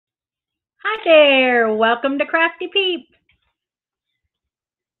Hi there. Welcome to Crafty Peep.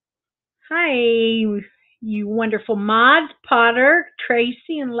 Hi, you wonderful mods, Potter,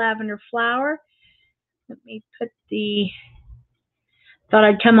 Tracy, and Lavender Flower. Let me put thought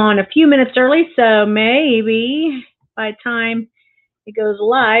I'd come on a few minutes early, so maybe by the time it goes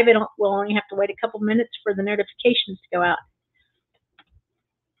live, we'll only have to wait a couple minutes for the notifications to go out.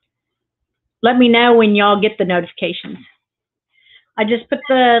 Let me know when y'all get the notifications. I just put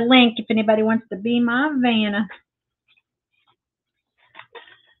the link if anybody wants to be my Vanna.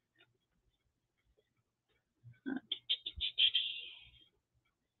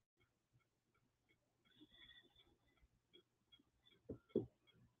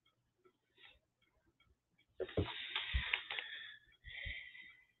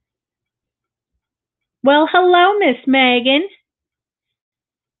 Well, hello, Miss Megan.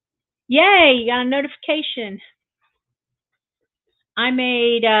 Yay, you got a notification. I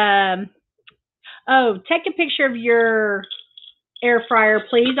made, take a picture of your air fryer,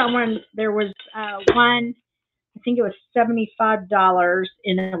 please. There was one, I think it was $75,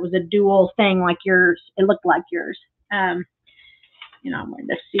 and it was a dual thing like yours. It looked like yours. I wanted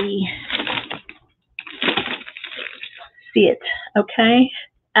to see it, okay?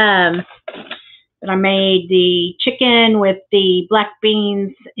 But I made the chicken with the black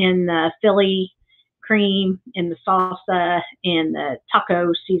beans and the Philly cream and the salsa and the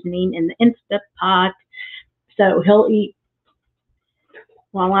taco seasoning and the Instant Pot. So he'll eat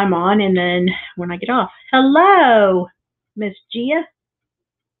while I'm on, and then when I get off. Hello, Miss Gia.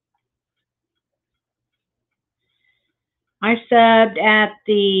 I subbed at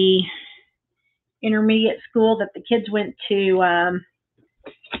the intermediate school that the kids went to.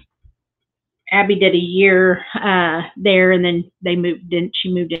 Abby did a year there, and then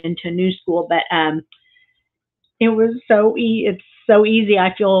she moved into a new school. But it was it's so easy.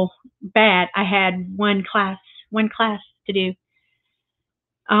 I feel bad. I had one class to do.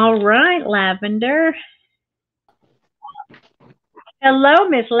 All right, Lavender. Hello,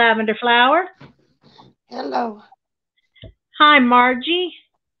 Miss Lavender Flower. Hello. Hi, Margie.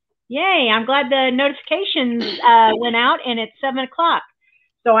 Yay, I'm glad the notifications went out, and it's 7 o'clock.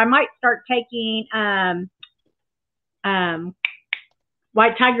 So I might start taking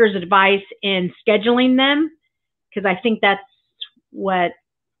White Tiger's advice in scheduling them, because I think that's what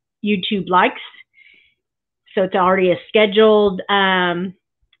YouTube likes. So it's already a scheduled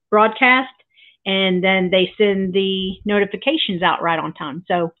broadcast, and then they send the notifications out right on time.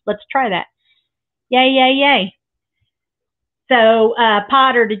 So let's try that. Yay, yay, yay. So,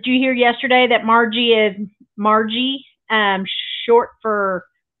 Potter, did you hear yesterday that Margie is Margie, short for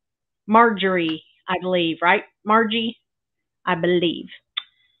Marjorie, I believe, right? Margie, I believe.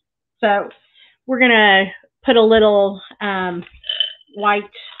 So we're going to put a little white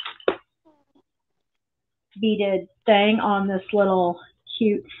beaded thing on this little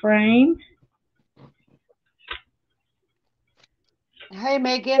cute frame. Hi,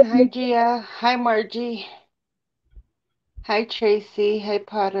 Megan. Hi, Gia. Hi, Margie. Hi, Tracy. Hi,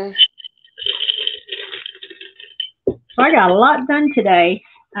 Potter. So I got a lot done today.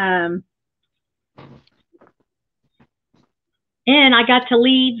 And I got to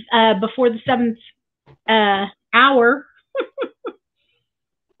leave before the 7th hour.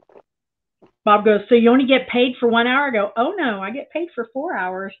 Bob goes, so you only get paid for 1 hour? I go, oh, no, I get paid for 4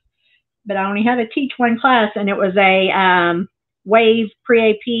 hours. But I only had to teach one class, and it was a WAVE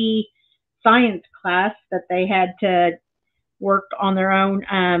pre-AP science class that they had to work on their own,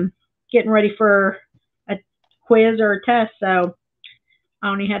 getting ready for a quiz or a test. So I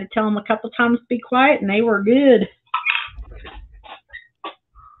only had to tell them a couple times to be quiet, and they were good.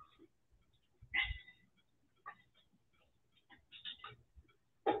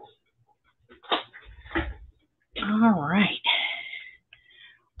 All right.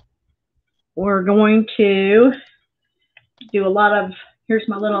 We're going to do a lot of, here's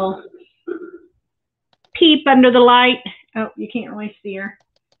my little peep under the light. Oh, you can't really see her.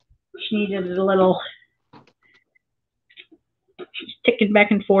 She needed a little, she's ticking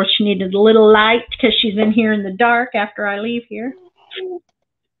back and forth. She needed a little light because she's in here in the dark after I leave here.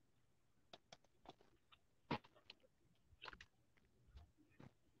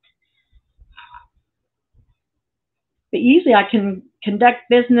 But usually I can conduct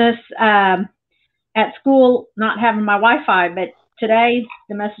business at school not having my Wi-Fi, but today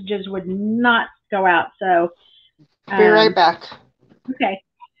the messages would not go out. So be right back. Okay.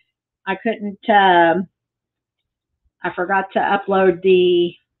 I couldn't, I forgot to upload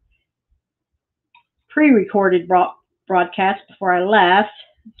the pre-recorded broadcast before I left.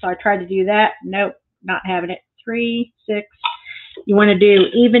 So I tried to do that. Nope, not having it. 3, 6. You want to do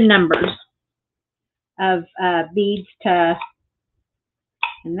even numbers. of beads to,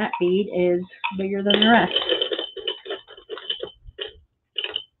 and that bead is bigger than the rest.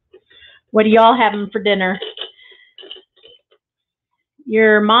 What are y'all having for dinner?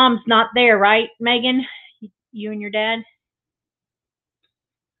 Your mom's not there, right, Megan? You and your dad?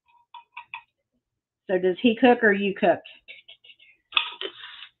 So does he cook or you cook?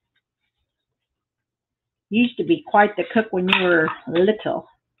 You used to be quite the cook when you were little.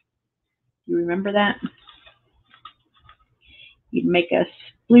 You remember that? You'd make us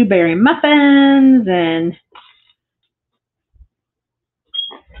blueberry muffins, and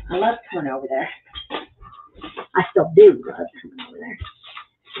I love coming over there. I still do love coming over there.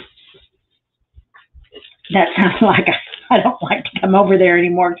 That sounds like I don't like to come over there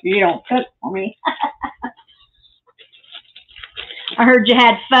anymore because you don't cook for me. I heard you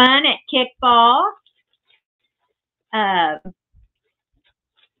had fun at kickball.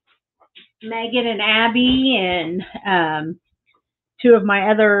 Megan and Abby and two of my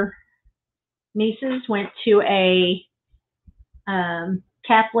other nieces went to a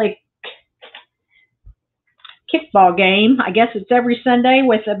Catholic kickball game. I guess it's every Sunday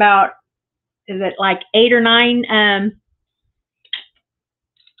with about, is it like 8 or 9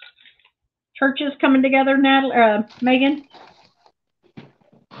 churches coming together, Natalie, Megan?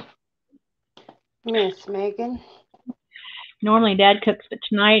 Miss Megan. Normally Dad cooks, but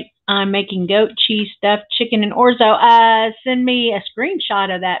tonight I'm making goat cheese stuffed chicken and orzo. Send me a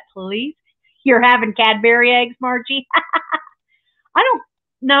screenshot of that, please. You're having Cadbury eggs, Margie? I don't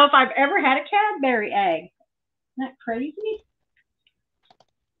know if I've ever had a Cadbury egg. Isn't that crazy?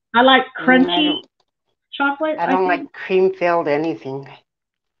 I like crunchy chocolate. I don't like cream-filled anything.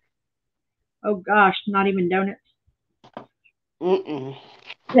 Oh, gosh, not even donuts? Mm-mm.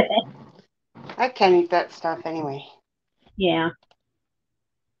 I can't eat that stuff anyway. Yeah.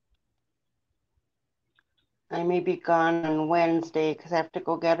 I may be gone on Wednesday because I have to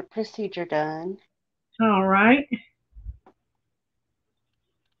go get a procedure done. All right.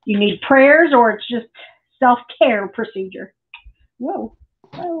 You need prayers or it's just self-care procedure? Whoa.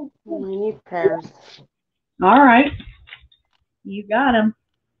 Whoa. I need prayers. All right. You got them.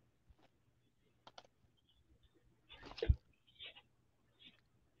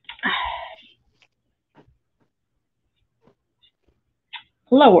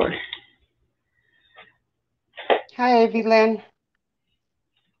 Lord. Hi, Ivy Lynn.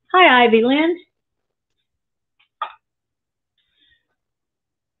 Hi, Ivy Lynn.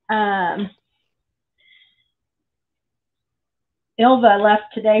 Ilva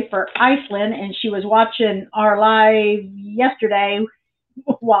left today for Iceland, and she was watching our live yesterday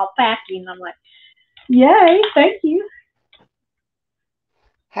while packing. I'm like, yay, thank you.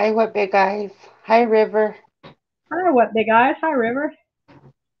 Hi, What Big Eyes. Hi, River. Hi, What Big Eyes. Hi, River.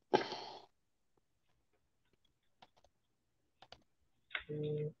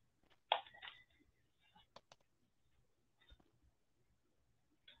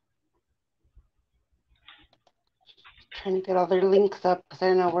 Trying to get all their links up because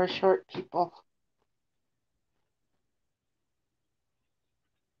I know we're short people.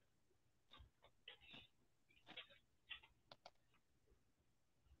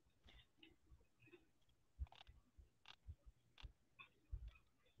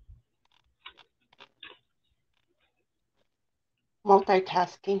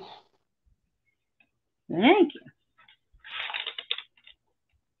 Multitasking. Thank you.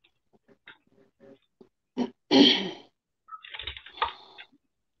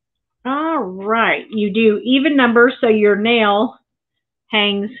 All right. You do even numbers so your nail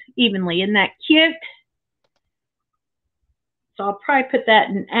hangs evenly. Isn't that cute? So I'll probably put that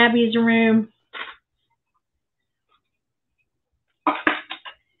in Abby's room.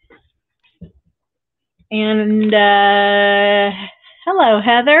 And hello,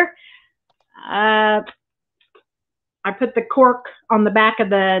 Heather. I put the cork on the back of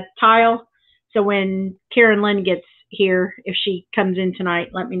the tile, so when Karen Lynn gets here, if she comes in tonight,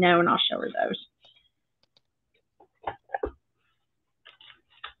 let me know and I'll show her those.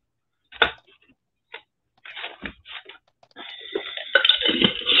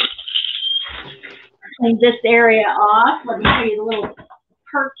 Clean this area off. Let me show you the little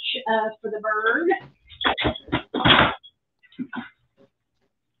perch for the bird.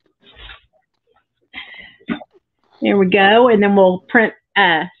 There we go. And then we'll print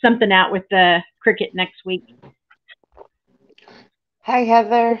something out with the cricket next week. Hi,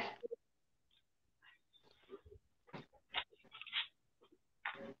 Heather.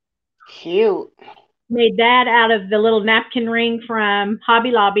 Cute. Made that out of the little napkin ring from Hobby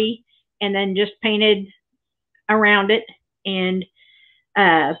Lobby and then just painted around it. And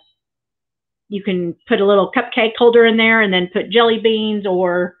you can put a little cupcake holder in there and then put jelly beans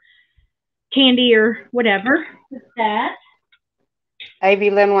or candy or whatever with that.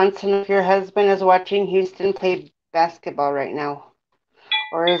 Ivy Lynn wants to know if your husband is watching Houston play basketball right now,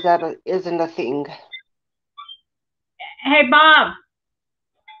 or isn't a thing. Hey, Bob,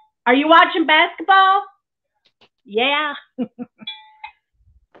 are you watching basketball? Yeah.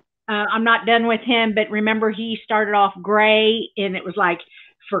 I'm not done with him, but remember he started off gray, and it was like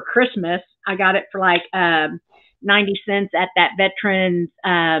for Christmas. I got it for like 90 cents at that Veterans.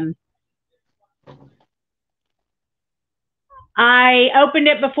 I opened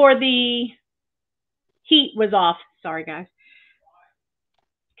it before the heat was off. Sorry, guys.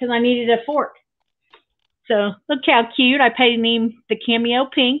 Because I needed a fork. So look how cute. I painted him the cameo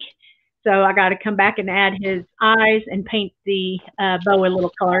pink. So I got to come back and add his eyes and paint the bow a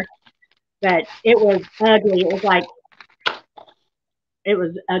little color. But it was ugly. It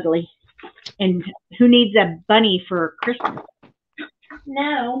was ugly. And who needs a bunny for Christmas?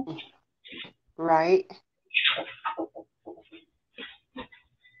 No. Right.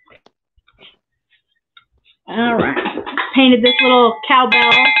 All right. Painted this little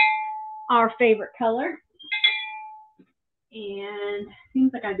cowbell, our favorite color. And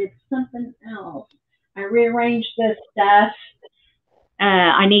seems like I did something else. I rearranged this stuff.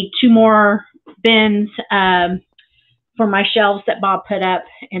 I need 2 more bins for my shelves that Bob put up,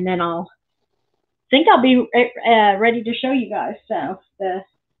 and then I'll be ready to show you guys. So the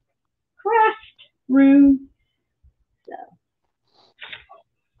craft room. So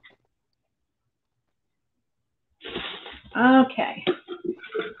okay,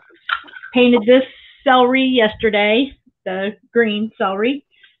 painted this celery yesterday, the green celery.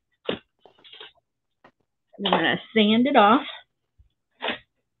 I'm gonna sand it off.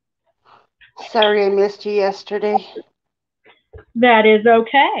 Sorry I missed you yesterday. That is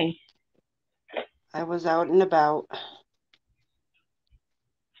okay. I was out and about.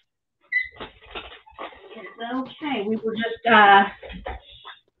 It's okay. We were just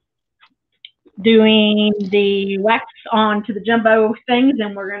doing the wax onto the jumbo things,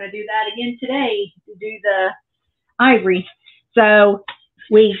 and we're going to do that again today to do the ivory. So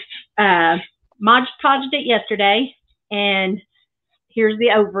we Mod Podged it yesterday, and here's the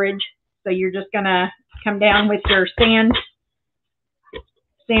overage. So you're just going to come down with your sand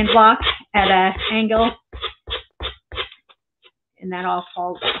block at an angle, and that all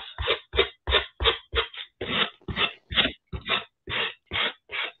falls off.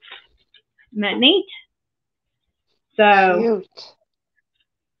 Isn't that neat? So cute.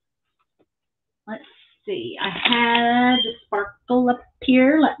 Let's see. I had a sparkle up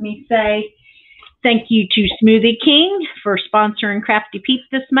here. Let me say thank you to Smoothie King for sponsoring Crafty Peep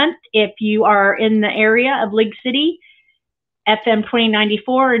this month. If you are in the area of League City, FM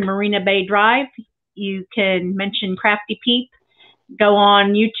 2094 and Marina Bay Drive, you can mention Crafty Peep. Go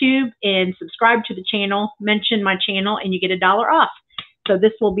on YouTube and subscribe to the channel. Mention my channel, and you get $1 off. So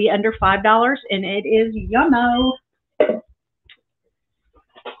this will be under $5, and it is yummo.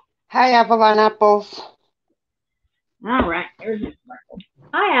 Hi, Avalon Apples. All right, there's the sparkle.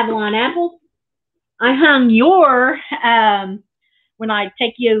 Hi, Avalon Apples. I hung your, when I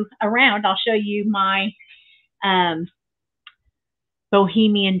take you around, I'll show you my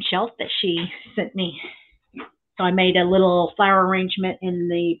bohemian shelf that she sent me. So I made a little flower arrangement in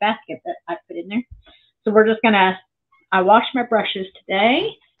the basket that I put in there. So we're just going to, I washed my brushes today.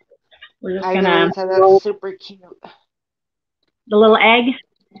 We're just going to. That's super cute. The little egg.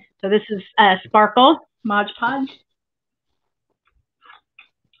 So this is Sparkle, Mod Podge.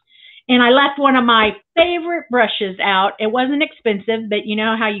 And I left one of my favorite brushes out. It wasn't expensive, but you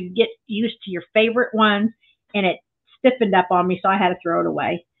know how you get used to your favorite ones, and it stiffened up on me, so I had to throw it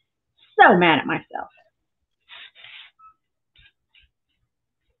away. So mad at myself.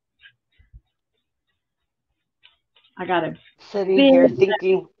 I got a sitting here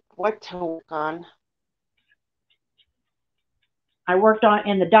thinking what to work on. I worked on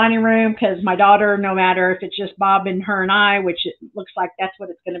in the dining room because my daughter, no matter if it's just Bob and her and I, which it looks like that's what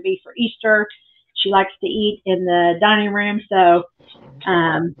it's going to be for Easter, she likes to eat in the dining room. So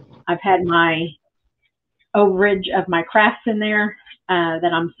I've had my overage of my crafts in there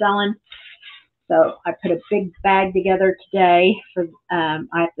that I'm selling. So I put a big bag together today for, I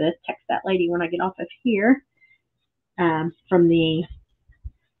have to text that lady when I get off of here from the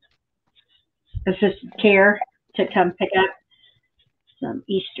assisted care to come pick up some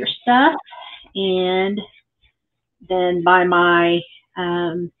Easter stuff, and then by my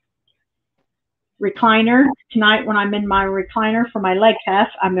recliner tonight when I'm in my recliner for my leg cuff,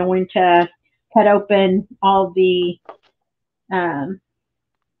 I'm going to cut open all the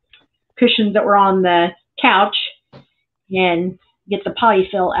cushions that were on the couch and get the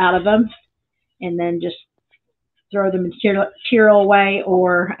polyfill out of them, and then just throw the material away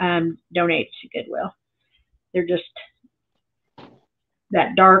or donate to Goodwill. They're just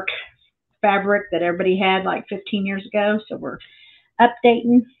that dark fabric that everybody had like 15 years ago, so we're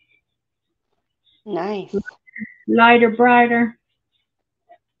updating. Nice. Lighter, brighter.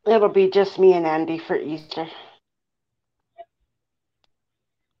 It'll be just me and Andy for Easter.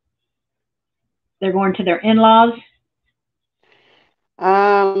 They're going to their in-laws.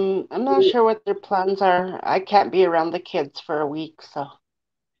 I'm not sure what their plans are. I can't be around the kids for a week, so.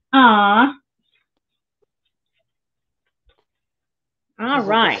 Ah. All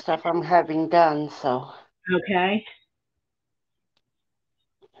right. The stuff I'm having done, so. Okay.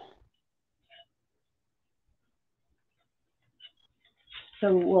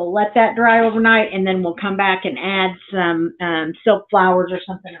 So we'll let that dry overnight, and then we'll come back and add some silk flowers or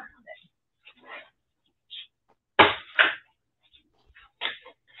something around it.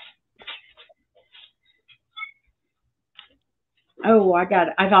 Oh, I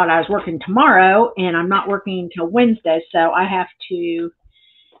thought I was working tomorrow, and I'm not working until Wednesday, so I have to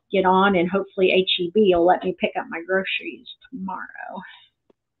get on, and hopefully HEB will let me pick up my groceries tomorrow.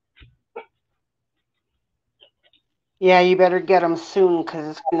 Yeah, you better get them soon because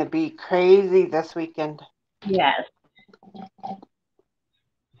it's going to be crazy this weekend. Yes.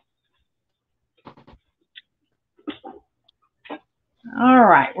 All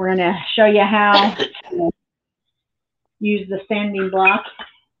right, we're going to show you how to use the sanding block.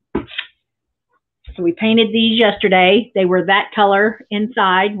 So we painted these yesterday. They were that color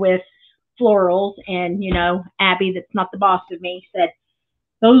inside with florals, and, you know, Abby, that's not the boss of me, said,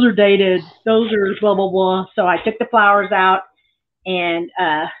 those are dated, those are blah, blah, blah. So I took the flowers out and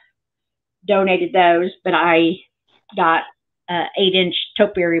donated those, but I got 8-inch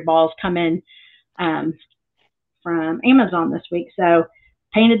topiary balls coming from Amazon this week. So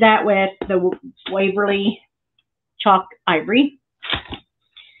painted that with the Waverly chalk ivory.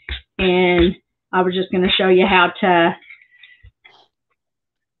 And I was just going to show you how to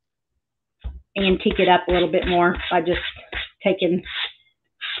antique it up a little bit more by just taking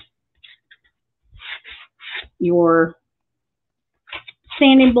your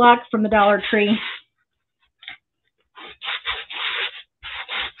sanding block from the Dollar Tree.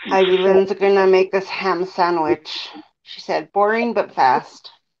 Ivy Lynn's going to make us ham sandwich. She said, boring but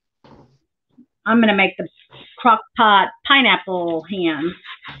fast. I'm going to make the crock-pot pineapple ham.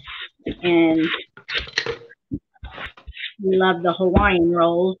 And we love the Hawaiian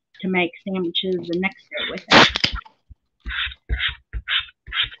rolls to make sandwiches the next day with it.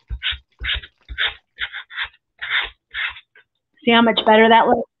 See how much better that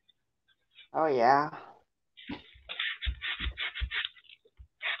looks? Oh, yeah.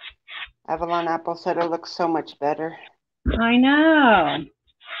 Avalon Apple said it looks so much better. I know.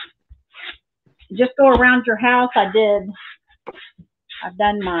 Just go around your house. I've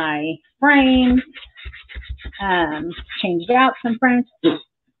done my frames, changed out some frames.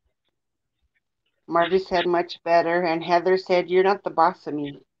 Marty said much better, and Heather said, you're not the boss of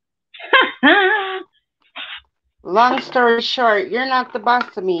me. Long story short, you're not the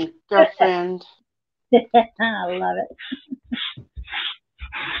boss of me, girlfriend. I love it.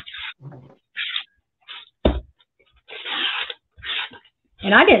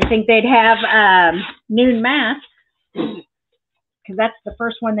 And I didn't think they'd have noon mass, because that's the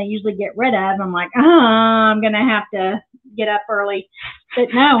first one they usually get rid of. I'm like, I'm going to have to get up early. But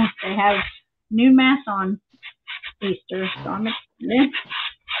no, they have noon mass on Easter. So I'm excited.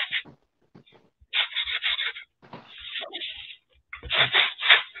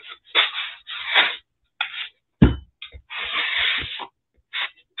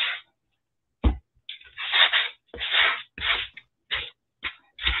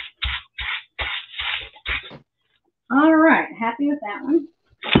 All right, happy with that one.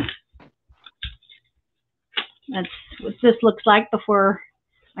 That's what this looks like before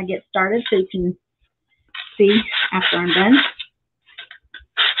I get started, so you can see after I'm done.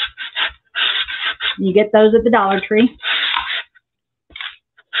 You get those at the Dollar Tree.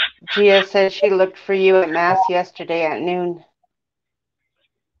 Gia said she looked for you at Mass yesterday at noon.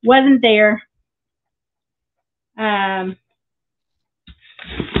 Wasn't there. I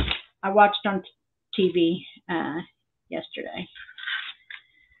watched on TV yesterday.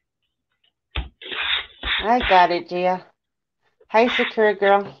 I got it, Gia. Hi, Sakura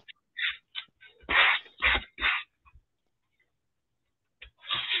girl.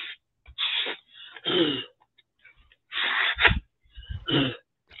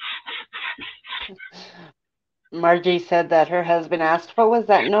 Margie said that her husband asked, "What was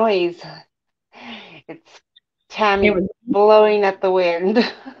that noise?" It's Tammy It was blowing at the wind.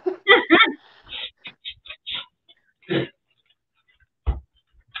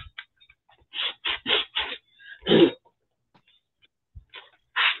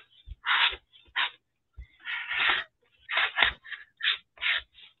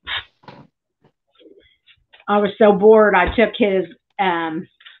 I was so bored. I took his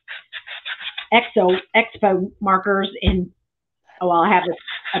expo markers and I have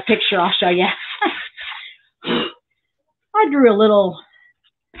a picture. I'll show you. I drew a little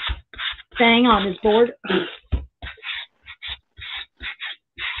thing on his board.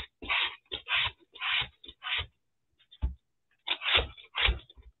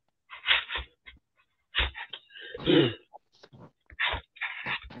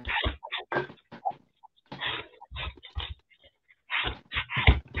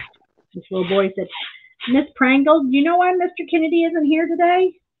 This little boy said, "Miss Prangle, do you know why Mr. Kennedy isn't here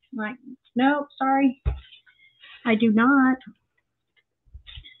today?" I'm like, "No, sorry, I do not."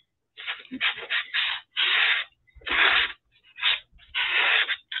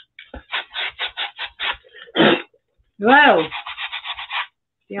 Whoa.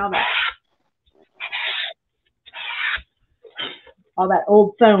 See all that? All that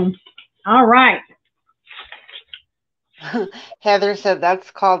old foam. All right. Heather said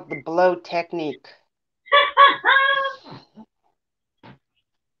that's called the blow technique.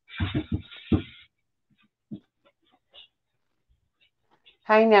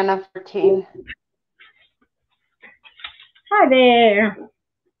 Hi, Nana 14. Hi there.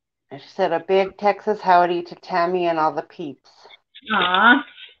 She said a big Texas howdy to Tammy and all the peeps. Aw.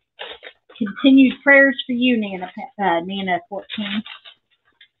 Continued prayers for you, Nana 14.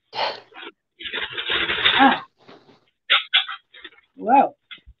 Oh. Whoa.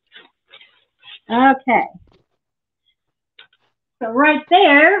 Okay. So right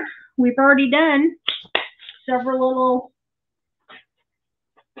there, we've already done several little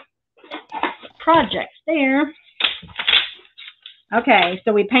projects there. Okay,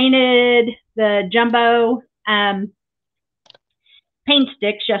 so we painted the jumbo paint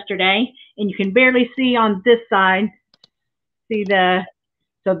sticks yesterday, and you can barely see on this side. See the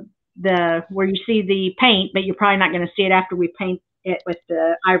where you see the paint, but you're probably not going to see it after we paint it with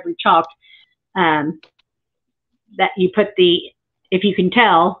the ivory chalk. That you put if you can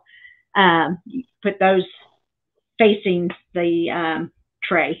tell, you put those facing the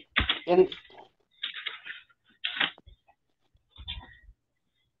tray. And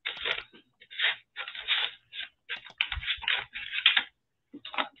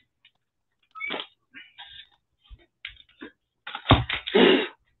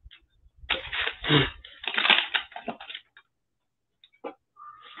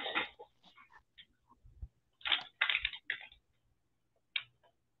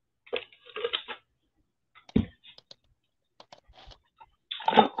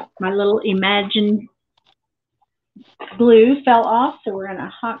my little Imagine glue fell off, so we're going to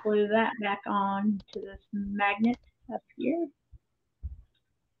hot glue that back on to this magnet up here.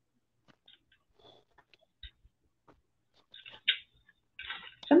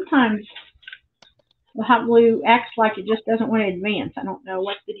 Sometimes the hot glue acts like it just doesn't want to advance. I don't know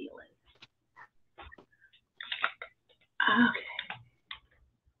what the deal is. Okay.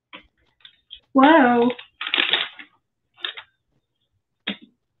 Whoa.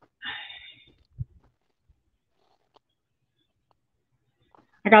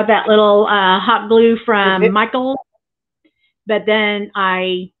 I got that little hot glue from Michael, but then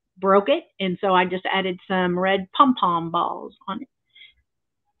I broke it, and so I just added some red pom-pom balls on it.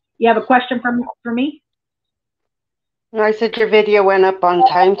 You have a question for me? No, I said your video went up on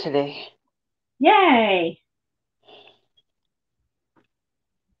time today. Yay!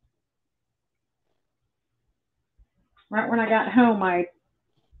 Right when I got home, I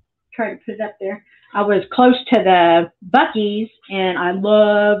tried to put it up there. I was close to the Buc-ee's, and I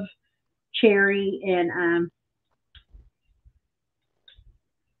love cherry and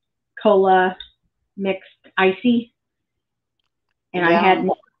cola mixed icy. And yeah.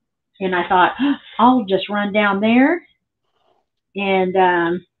 I thought, I'll just run down there and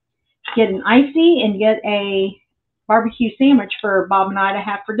get an icy and get a barbecue sandwich for Bob and I to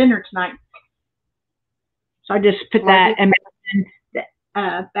have for dinner tonight. So I just put that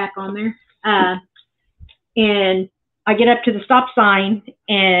back on there. And I get up to the stop sign,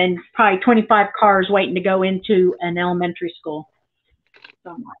 and probably 25 cars waiting to go into an elementary school. So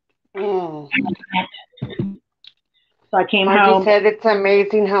I'm like, So I came Margie home. said it's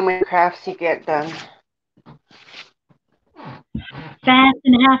amazing how many crafts you get done. Fast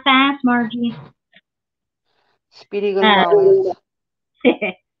and how fast, Margie? Speedy Uh, Gonzalez.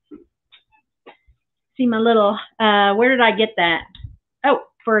 see my little, where did I get that? Oh,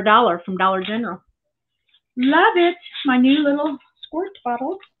 for $1 from Dollar General. Love it. My new little squirt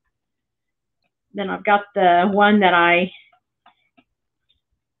bottle. Then I've got the one that I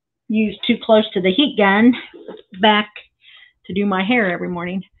use too close to the heat gun back to do my hair every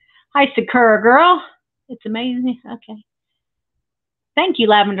morning. Hi, Sakura girl. It's amazing. Okay. Thank you,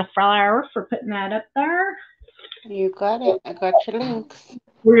 Lavender Flower, for putting that up there. You got it. I got your links.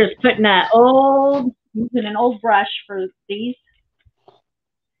 We're just putting using an old brush for these.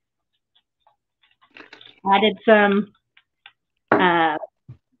 Added some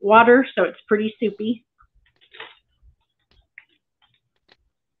water, so it's pretty soupy.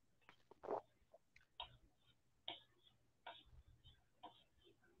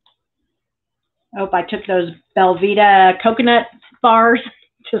 Oh, I took those Belvita coconut bars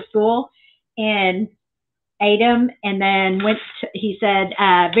to school and ate them, and then he said,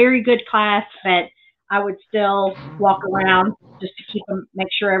 very good class, but I would still walk around just to make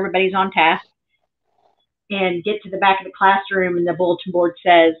sure everybody's on task, and get to the back of the classroom, and the bulletin board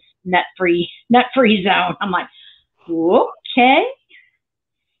says nut-free zone. I'm like, okay.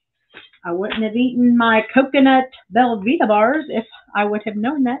 I wouldn't have eaten my coconut Belvita bars if I would have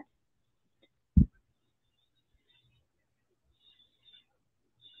known that.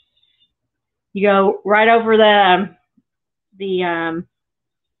 You go right over the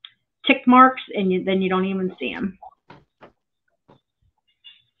tick marks, and then you don't even see them.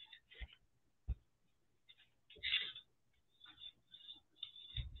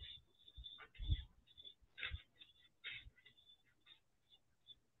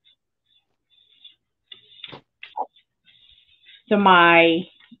 So my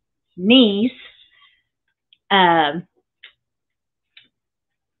niece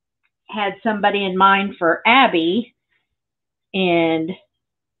had somebody in mind for Abby, and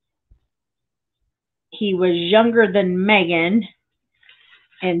he was younger than Megan,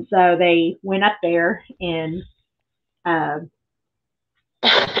 and so they went up there, and I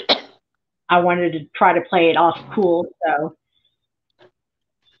wanted to try to play it off cool. So,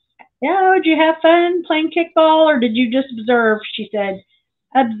 yeah, did you have fun playing kickball, or did you just observe? She said,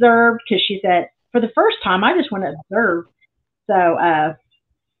 observe, because she said, for the first time, I just want to observe. So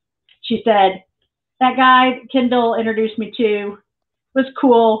she said, that guy Kendall introduced me to was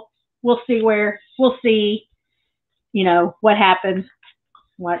cool. We'll see what happens.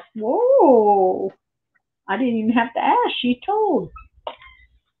 What? Whoa. I didn't even have to ask. She told.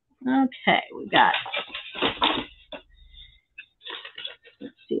 Okay, we got.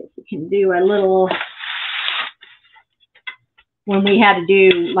 Let's see if we can do a little. When we had to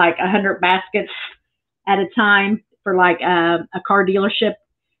do like 100 baskets at a time for like a car dealership,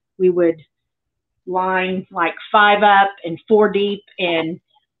 we would line like 5 up and 4 deep, and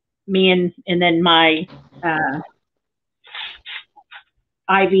me and then my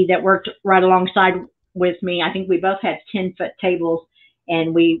Ivy that worked right alongside with me. I think we both had 10-foot tables,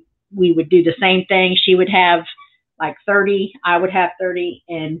 and we would do the same thing. She would have like 30, I would have 30,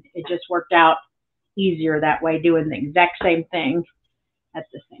 and it just worked out easier that way, doing the exact same thing at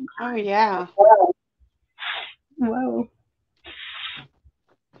the same time. Oh, yeah. Whoa.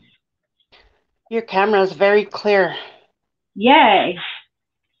 Your camera is very clear. Yay.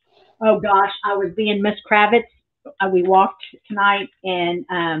 Oh, gosh, I was being Miss Kravitz. We walked tonight, and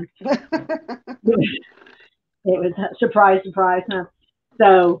it was a surprise, huh?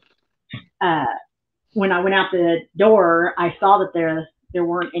 So when I went out the door, I saw that there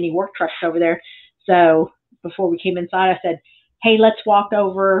weren't any work trucks over there. So before we came inside, I said, hey, let's walk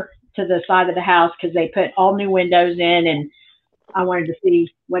over to the side of the house, because they put all new windows in, and I wanted to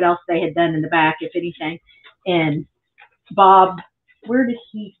see what else they had done in the back, if anything. And Bob, where did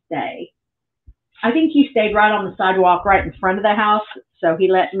he stay? I think he stayed right on the sidewalk right in front of the house. So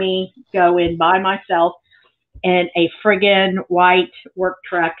he let me go in by myself, and a friggin' white work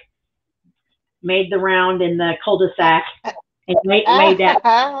truck made the round in the cul-de-sac and made that.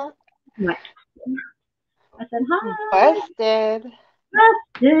 I said, hi. Busted.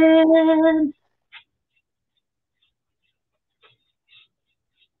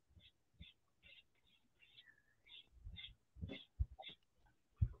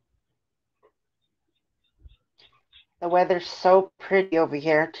 The weather's so pretty over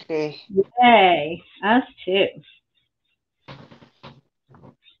here today. Yay, us too.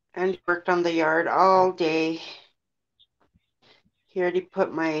 And worked on the yard all day. He already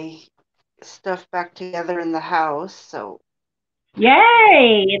put my stuff back together in the house, so.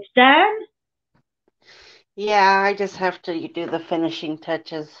 Yay, it's done? Yeah, I just have to do the finishing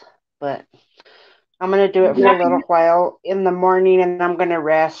touches, but I'm going to do it for a little while in the morning, and I'm going to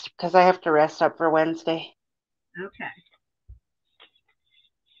rest because I have to rest up for Wednesday. Okay.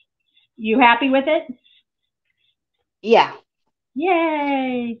 You happy with it? Yeah.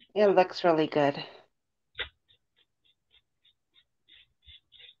 Yay. It looks really good.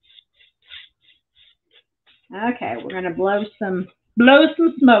 Okay, we're going to blow some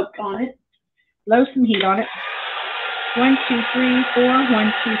smoke on it. Blow some heat on it. 1, 2, 3, 4.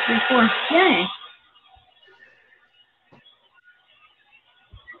 1, 2, 3, 4. Yay.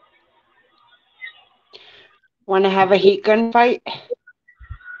 Want to have a heat gun fight?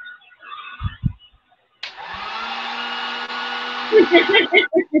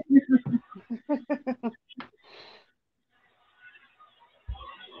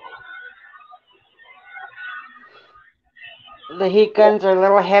 The heat guns are a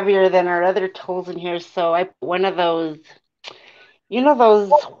little heavier than our other tools in here, so I put one of those, you know,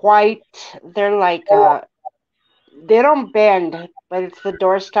 those white, they're like, they don't bend, but it's the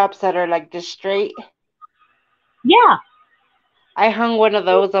door stops that are like just straight. Yeah. I hung one of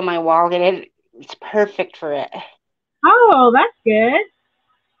those on my wall, and it's perfect for it. Oh, that's good.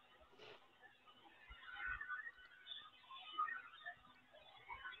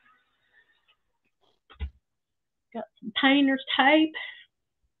 Got some painter's tape.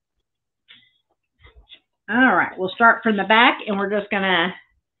 All right, we'll start from the back, and we're just going to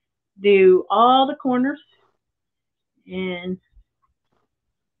do all the corners and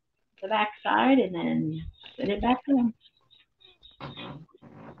the back side, and then set it back down.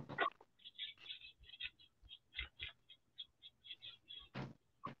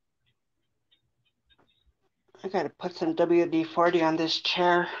 I got to put some WD-40 on this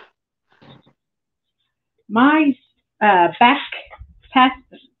chair. My back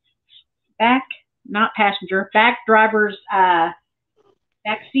driver's back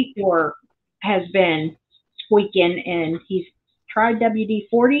seat door has been squeaking, and he's tried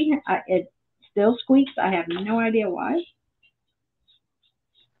WD-40. It still squeaks. I have no idea why.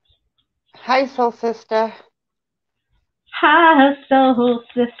 Hi, Soul Sister. Hi, Soul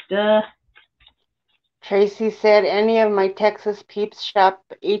Sister. Tracy said, any of my Texas peeps shop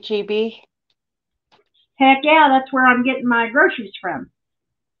HEB? Heck yeah, that's where I'm getting my groceries from.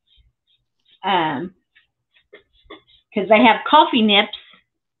 Because they have coffee nips,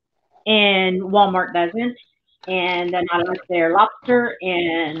 and Walmart doesn't. And then I like their lobster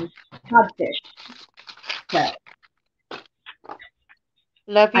and codfish. So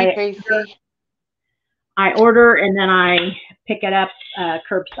Love you, Tracy. I order, and then I pick it up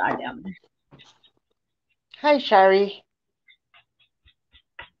curbside down there. Hi, Shari.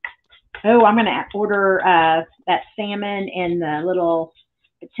 Oh, I'm going to order that salmon and the little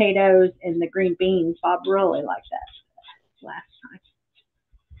potatoes and the green beans. Bob really liked that last time.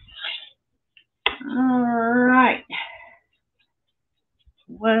 All right.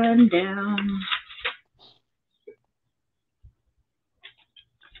 One down.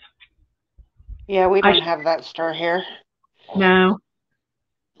 Yeah, we don't have that store here. No.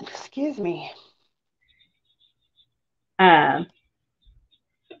 Excuse me.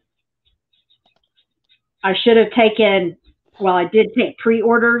 I should have taken, well, I did take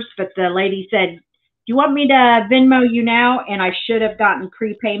pre-orders, but the lady said, do you want me to Venmo you now? And I should have gotten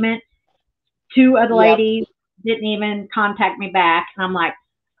prepayment. Two of the ladies didn't even contact me back. And I'm like,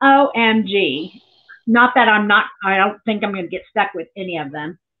 OMG. Not that I don't think I'm going to get stuck with any of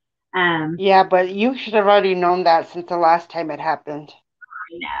them. Yeah, but you should have already known that since the last time it happened.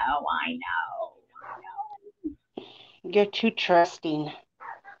 I know. You're too trusting.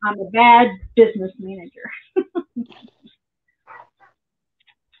 I'm a bad business manager.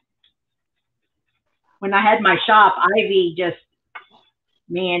 When I had my shop, Ivy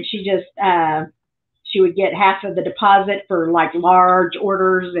she would get half of the deposit for like large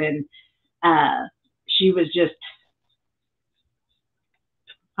orders, and she was just,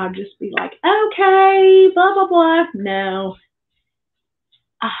 I'd just be like, okay, blah, blah, blah. No.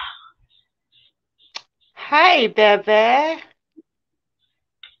 Hi, Bebe.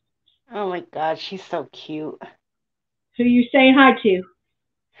 Oh my God, she's so cute. Who you saying hi to?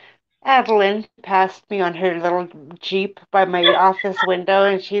 Adeline passed me on her little Jeep by my office window,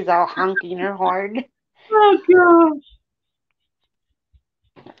 and she's all honking her horn. Oh,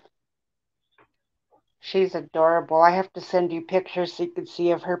 gosh. She's adorable. I have to send you pictures so you can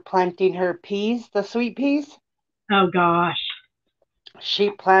see of her planting her peas, the sweet peas. Oh, gosh.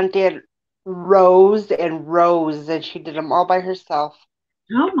 She planted rows and rows, and she did them all by herself.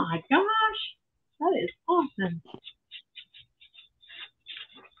 Oh, my gosh. That is awesome.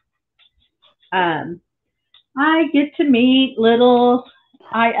 I get to meet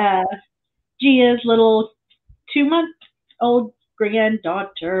Gia's little 2-month-old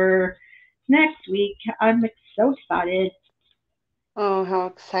granddaughter next week. I'm so excited. Oh, how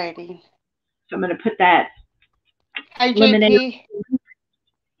exciting. So I'm going to put that Hi, lemonade JP.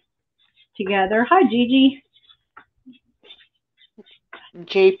 together. Hi, Gigi.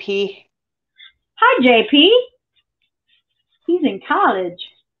 JP. Hi, JP. He's in college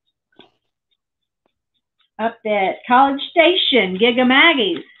up at College Station, Giga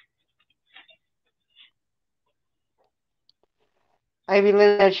Maggie's. Ivy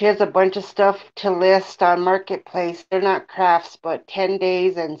Lynn said she has a bunch of stuff to list on Marketplace. They're not crafts, but 10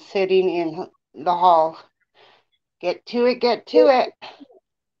 days and sitting in the hall. Get to it, get to it.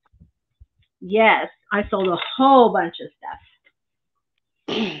 Yes, I sold a whole bunch of stuff.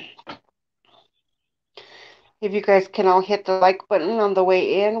 If you guys can all hit the like button on the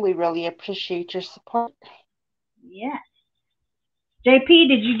way in, we really appreciate your support. Yes. JP,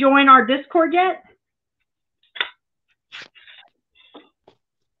 did you join our Discord yet?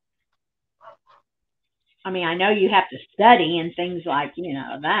 I mean, I know you have to study and things like,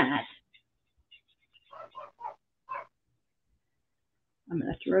 that. I'm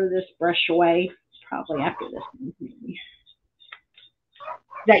going to throw this brush away probably after this one. Maybe.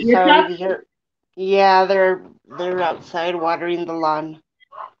 Is that your Sorry, stuff? yeah, they're outside watering the lawn.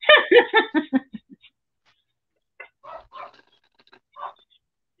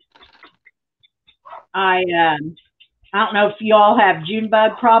 I don't know if you all have June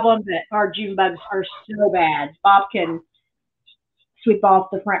bug problems, but our June bugs are so bad. Bob can sweep off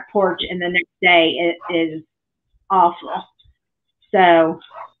the front porch, and the next day it is awful. So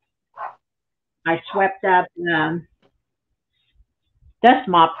I swept up dust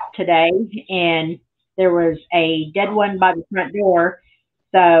mop today, and there was a dead one by the front door.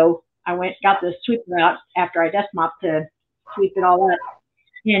 So I went got the sweeper out after I dust mopped to sweep it all up.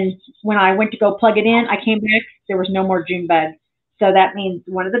 And when I went to go plug it in, I came back, there was no more June bug. So that means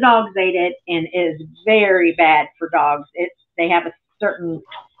one of the dogs ate it and is very bad for dogs. They have a certain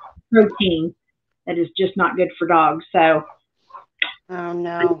protein that is just not good for dogs. So Oh I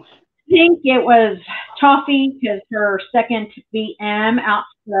no. think it was Toffee because her second BM out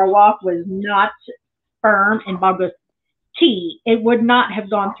for a walk was not firm, and Bob goes, T, it would not have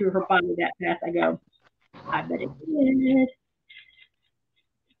gone through her body that fast. I go, I bet it did.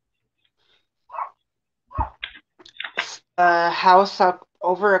 House up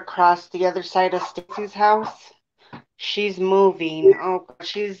over across the other side of Stacy's house. She's moving. Oh,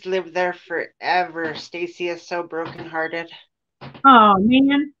 she's lived there forever. Stacy is so brokenhearted. Oh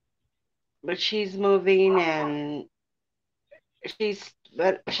man. But she's moving and she's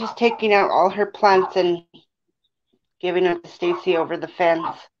taking out all her plants and giving them to Stacy over the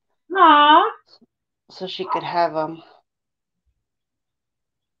fence. Aw. So she could have them.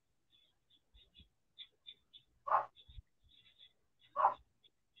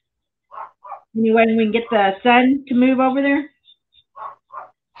 Anyway, we can get the son to move over there.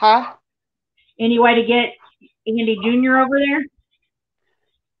 Huh? Any way to get Andy Jr. over there?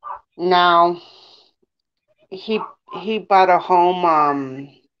 No. He bought a home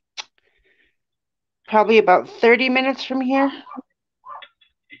probably about 30 minutes from here.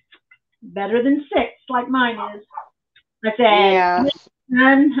 Better than 6, like mine is. I said, Yes.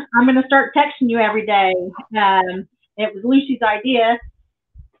 son, I'm going to start texting you every day. It was Lucy's idea.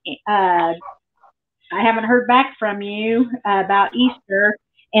 I haven't heard back from you about Easter.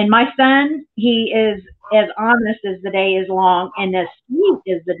 And my son, he is as honest as the day is long and as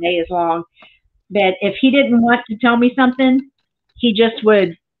sweet as the day is long. But if he didn't want to tell me something, he just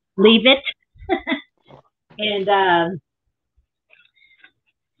would leave it. And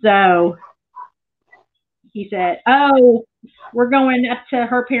so he said, "Oh, we're going up to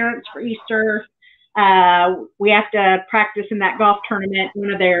her parents for Easter. We have to practice in that golf tournament.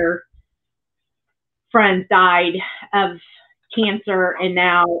 One of their friends died of cancer, and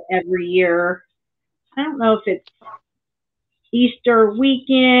now every year, I don't know if it's Easter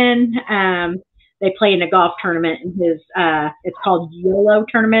weekend, they play in a golf tournament, and it's called YOLO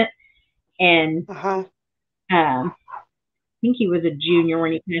tournament, and Uh-huh. I think he was a junior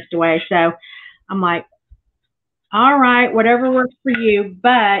when he passed away. So I'm like, all right, whatever works for you,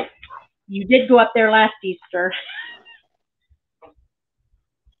 but you did go up there last Easter.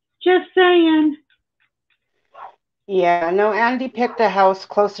 Just saying. Yeah, no, Andy picked a house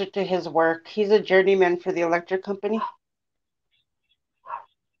closer to his work. He's a journeyman for the electric company.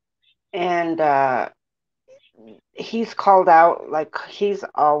 And he's called out, like he's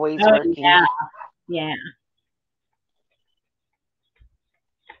always Oh working. yeah, yeah.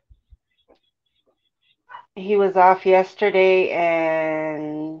 He was off yesterday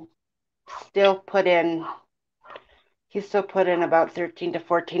and still put in about 13 to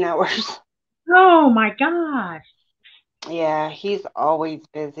 14 hours. Oh my gosh. Yeah, he's always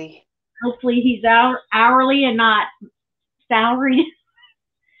busy. Hopefully he's out hourly and not salaried.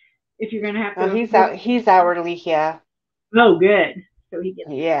 If you're gonna have No, to. he's hourly, yeah. Oh, good. So he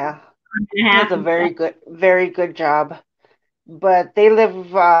gets Yeah. time and a He half does a and stuff. very good job. But they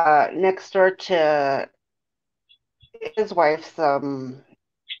live next door to his wife's his Oh,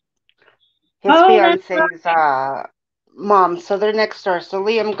 that's fiance's mom. So they're next door. So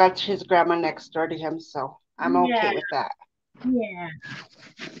Liam got his grandma next door to him, so I'm yeah, okay with that. yeah.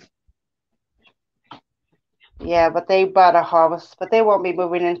 Yeah, but they bought a house, but they won't be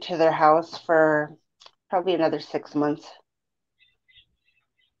moving into their house for probably another 6 months.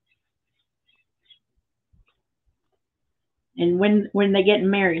 And when they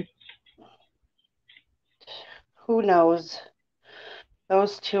getting married? Who knows?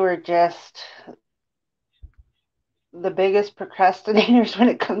 Those two are just the biggest procrastinators when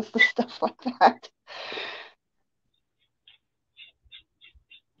it comes to stuff like that.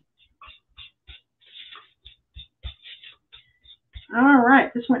 All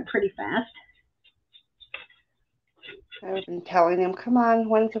right, this went pretty fast. I've been telling him, come on,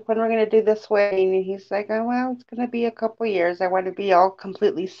 when we're going to do this wedding? And he's like, oh, well, it's going to be a couple years. I want to be all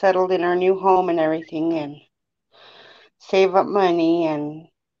completely settled in our new home and everything and save up money. And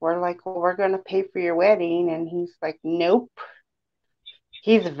we're like, well, we're going to pay for your wedding. And he's like, nope.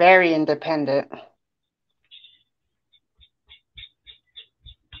 He's very independent.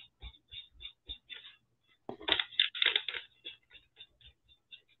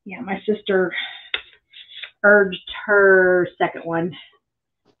 Yeah, my sister urged her second one.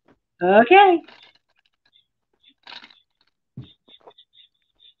 Okay.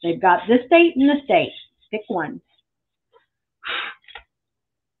 They've got this date and this date. Pick one.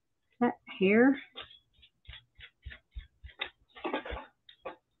 That here.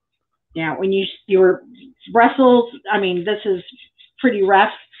 Yeah, when your Brussels, I mean, this is pretty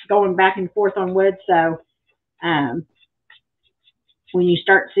rough going back and forth on wood. So when you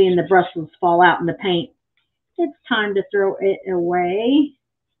start seeing the Brussels fall out in the paint, it's time to throw it away.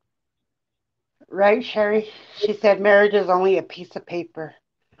 Right, Sherry? She said marriage is only a piece of paper.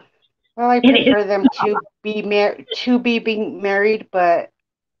 Well, I prefer them to be being married, but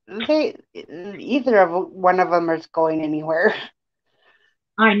either of one of them is going anywhere.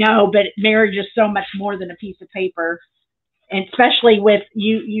 I know, but marriage is so much more than a piece of paper, and especially with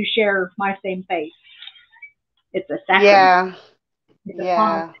you share my same faith. It's a sacrament. Yeah, It's a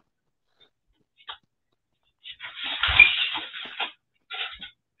promise. yeah.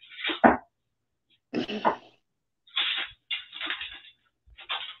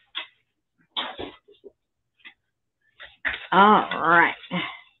 All right.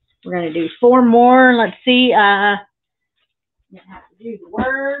 We're going to do 4 more. Let's see. You have to do the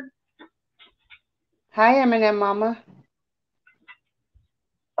word. Hi, Eminem Mama.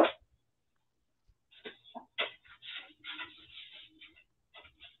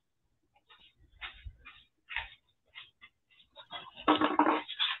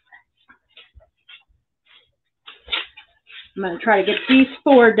 I'm going to try to get these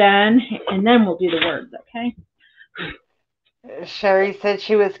 4 done, and then we'll do the words, okay? Sherry said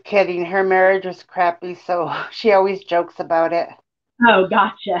she was kidding. Her marriage was crappy, so she always jokes about it. Oh,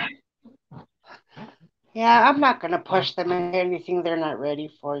 gotcha. Yeah, I'm not going to push them into anything they're not ready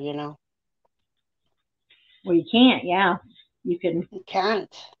for, you know. Well, you can't, yeah. You can't. can.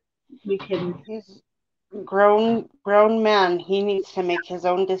 He's a grown man. He needs to make his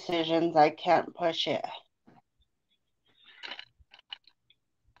own decisions. I can't push it.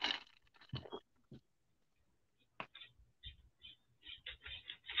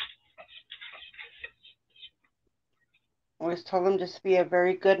 I always told him just be a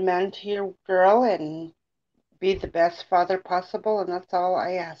very good man to your girl and be the best father possible, and that's all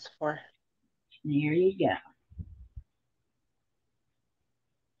I ask for. There you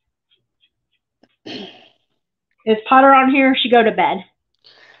go. Is Potter on here? She go to bed.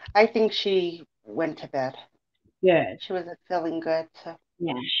 I think she went to bed. Good. She wasn't feeling good, so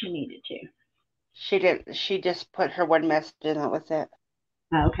Yeah, she needed to. she didn't. She just put her one message and that was it.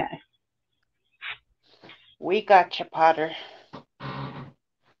 Okay. We got you, Potter.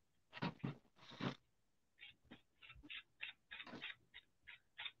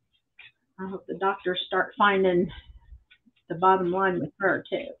 I hope the doctors start finding the bottom line with her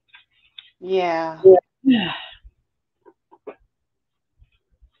too. Yeah. Yeah.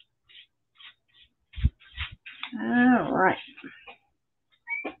 All right.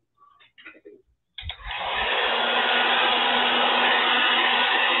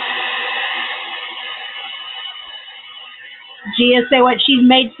 Gia say what she's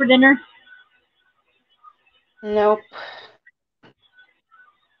made for dinner? Nope.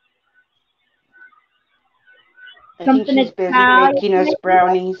 I think Something she's busy making us Italian.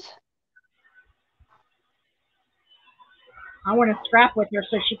 brownies. I want to scrap with her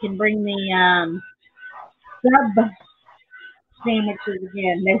so she can bring the sub sandwiches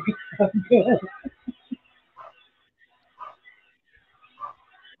again. They were so good.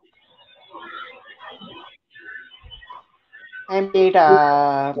 I made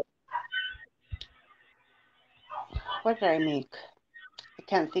what did I make? I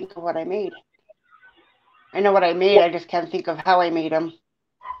can't think of what I made. I know what I made, I just can't think of how I made them.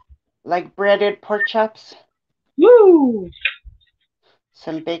 Like breaded pork chops. Woo!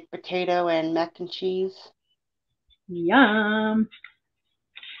 Some baked potato and mac and cheese. Yum.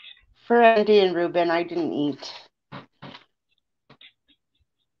 For Andy and Ruben, I didn't eat.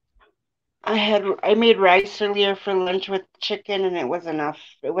 I made rice earlier for lunch with chicken, and it was enough.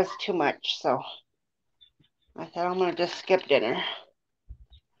 It was too much, so I thought I'm gonna just skip dinner.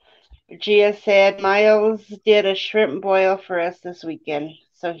 Gia said Miles did a shrimp boil for us this weekend,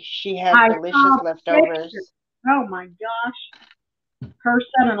 so she has I delicious saw leftovers. pictures. Oh my gosh. Her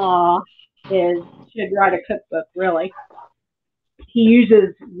son-in-law should write a cookbook, really. He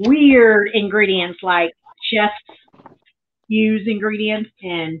uses weird ingredients like chefs use ingredients,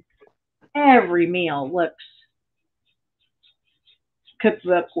 and every meal looks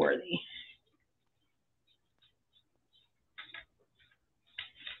cookbook worthy.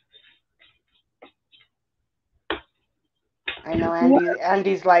 I know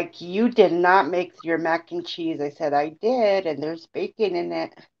Andy's like, you did not make your mac and cheese. I said, I did, and there's bacon in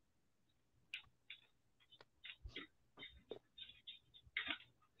it.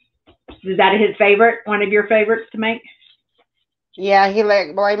 Is that his favorite? One of your favorites to make? Yeah,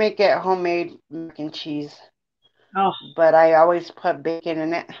 I make it homemade mac and cheese. Oh. But I always put bacon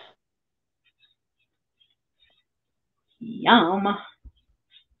in it. Yum.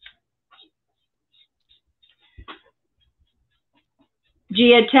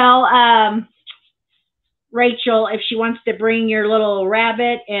 Gia, tell Rachel if she wants to bring your little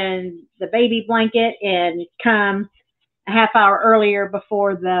rabbit and the baby blanket and come a half hour earlier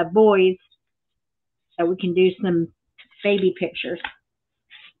before the boys so we can do some baby pictures.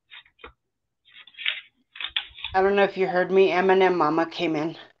 I don't know if you heard me. M&M Mama came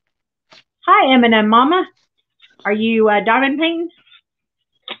in. Hi, M&M Mama. Are you diamond painting?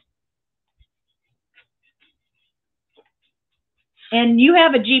 And you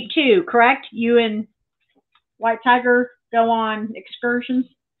have a Jeep too, correct? You and White Tiger go on excursions?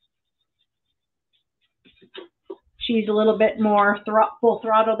 She's a little bit more full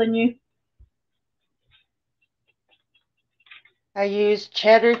throttle than you? I use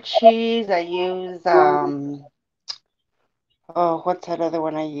cheddar cheese. I use, what's that other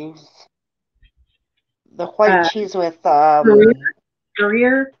one I use? The white cheese with,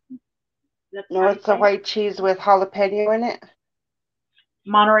 Gruyere? No, it's a white cheese with jalapeno in it.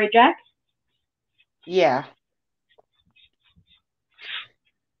 Monterey Jack? Yeah.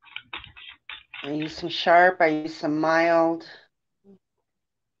 I use some sharp. I use some mild.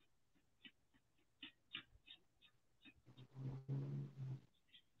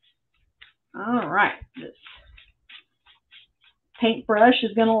 All right. This paintbrush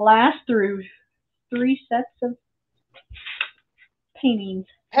is going to last through 3 sets of paintings.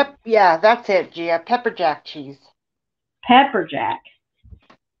 Yeah, that's it, Gia. Pepper jack cheese. Pepper jack.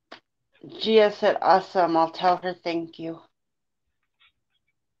 Gia said, awesome. I'll tell her thank you.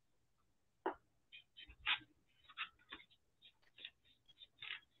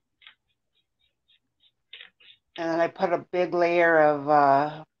 And I put a big layer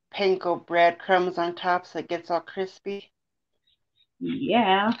of panko breadcrumbs on top so it gets all crispy.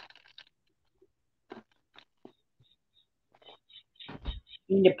 Yeah.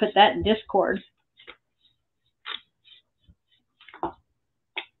 You need to put that in Discord.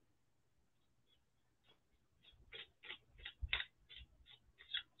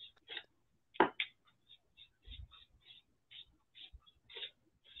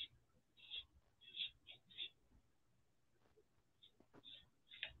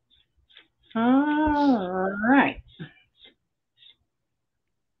 All right.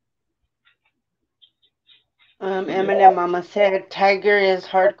 M&M Mama said, Tiger is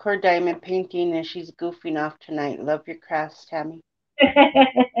hardcore diamond painting and she's goofing off tonight. Love your crafts, Tammy.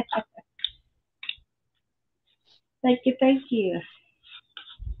 Thank you, thank you.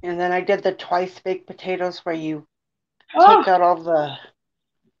 And then I did the twice baked potatoes where you take out all the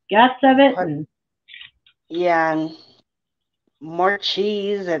guts of it. And yeah, and more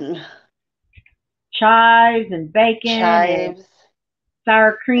cheese and chives and bacon. Chives. sour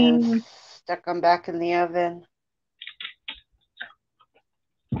and cream. stuck them back in the oven.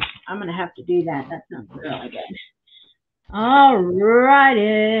 I'm going to have to do that. That sounds really good. All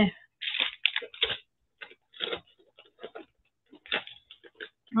righty.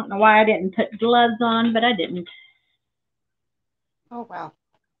 I don't know why I didn't put gloves on, but I didn't. Oh, wow.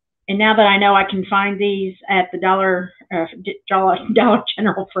 And now that I know I can find these at the Dollar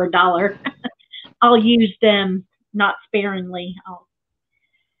General for $1, I'll use them not sparingly.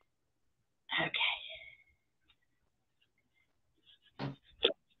 Okay.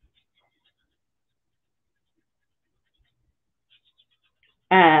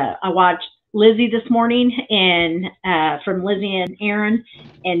 I watched Lizzie this morning, and from Lizzie and Aaron,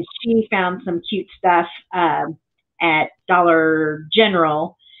 and she found some cute stuff at Dollar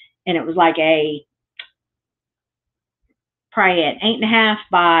General, and it was like probably an 8.5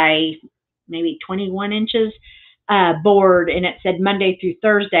 by maybe 21 inches board, and it said Monday through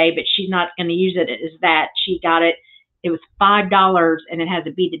Thursday, but she's not going to use it as that. She got it. It was $5, and it has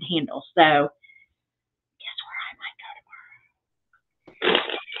a beaded handle. So guess where I might go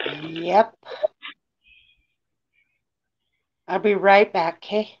tomorrow? Yep. I'll be right back,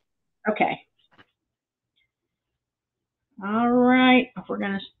 okay? Okay. All right. We're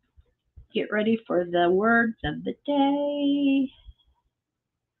going to get ready for the words of the day.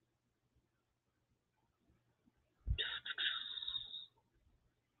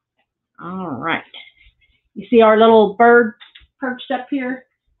 All right. You see our little bird perched up here?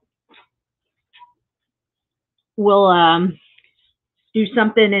 We'll do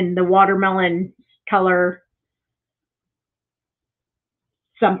something in the watermelon color,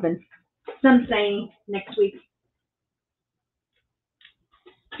 something next week.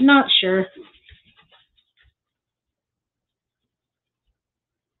 Not sure.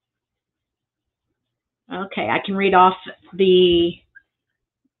 Okay, I can read off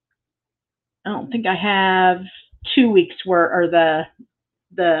I don't think I have 2 weeks worth, or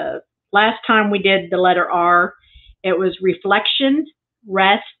the last time we did the letter R, it was reflection,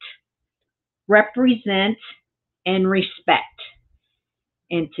 rest, represent, and respect.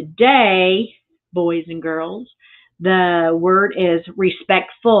 And today, boys and girls, the word is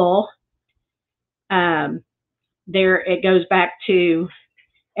respectful. There it goes back to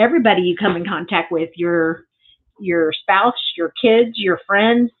everybody you come in contact with, your spouse, your kids, your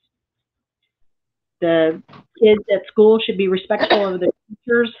friends. The kids at school should be respectful of their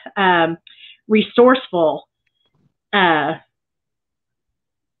teachers. Resourceful. I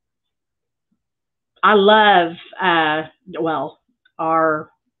love,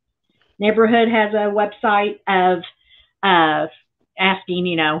 our neighborhood has a website of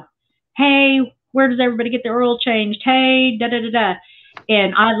asking, hey, where does everybody get their oil changed? Hey, da da da da.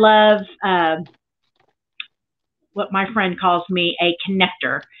 And I love what my friend calls me a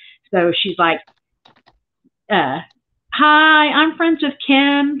connector. So she's like, hi, I'm friends with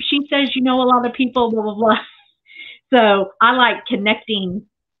Kim. She says you know a lot of people, blah, blah, blah. So I like connecting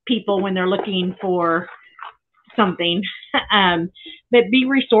people when they're looking for something. But be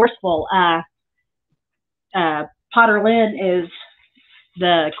resourceful. Potter Lynn is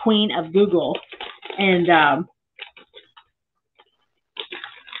the queen of Google. And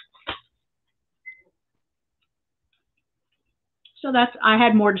so I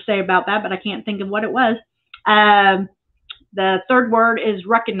had more to say about that, but I can't think of what it was. The third word is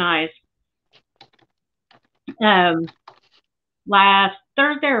recognize. Last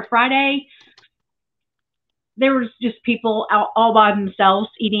Thursday or Friday, there was just people out all by themselves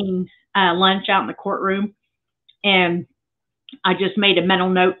eating lunch out in the courtroom. And I just made a mental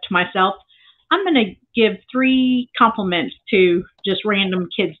note to myself. I'm going to give 3 compliments to just random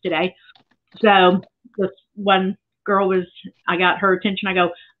kids today. So this one girl I got her attention. I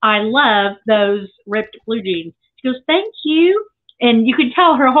go, I love those ripped blue jeans. She goes, thank you. And you could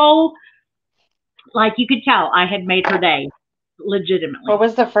tell her whole, you could tell I had made her day, legitimately. What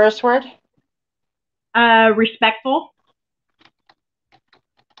was the first word? Respectful,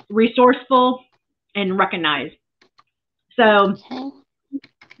 resourceful, and recognize. So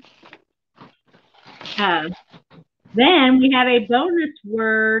then we have a bonus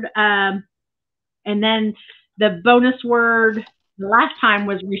word, and then the bonus word the last time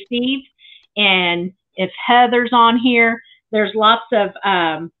was received. And if Heather's on here, there's lots of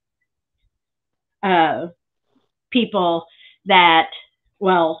people that,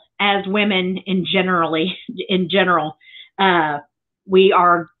 well, as women in general, we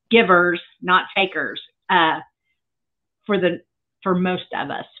are givers, not takers. For most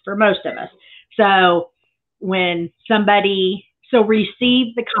of us. So when somebody,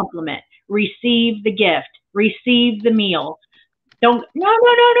 receive the compliment, receive the gift, receive the meal, Don't, no, no,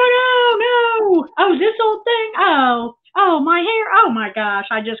 no, no, no, no. Oh, this old thing. Oh, my hair. Oh my gosh,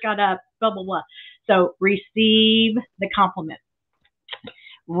 I just got up. Blah, blah, blah. So receive the compliment.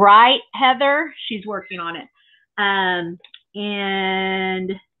 Right, Heather? She's working on it.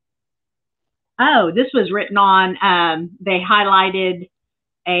 And, oh, this was written on, they highlighted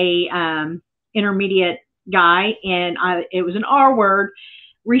a intermediate guy, and it was an R word,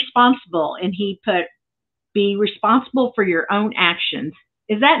 responsible. And he put, be responsible for your own actions.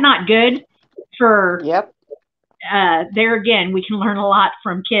 Is that not good? For Yep. There again, we can learn a lot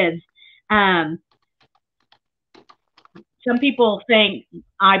from kids. Some people think,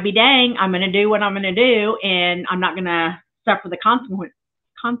 I be dang, I'm going to do what I'm going to do, and I'm not going to suffer the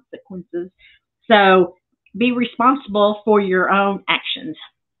consequences. So be responsible for your own actions.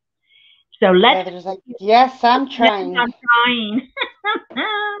 So let's. Heather's like, yes, I'm trying. Yes, I'm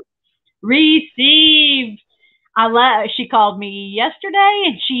trying. Receive. I love. She called me yesterday,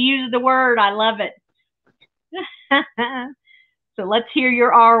 and she used the word. I love it. So let's hear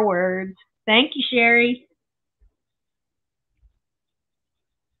your R words. Thank you, Sherry.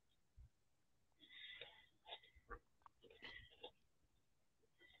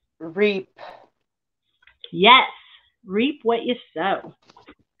 Reap. Yes. Reap what you sow.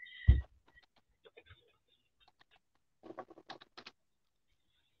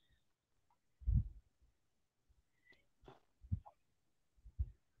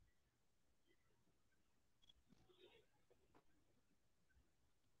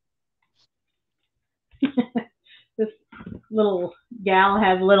 This little gal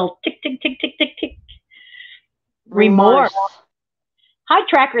has a little tick, tick, tick, tick, tick, tick. Remorse. Hi,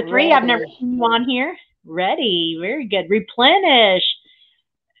 Tracker 3. Ready. I've never seen you on here. Ready. Very good. Replenish.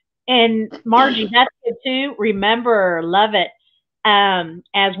 And Margie, that's good too. Remember, love it.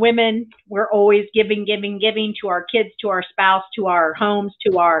 As women, we're always giving to our kids, to our spouse, to our homes,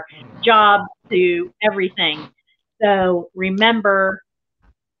 to our jobs, to everything. So remember,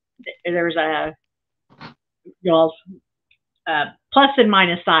 there's a plus and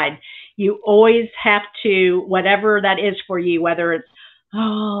minus side. You always have to, whatever that is for you, whether it's,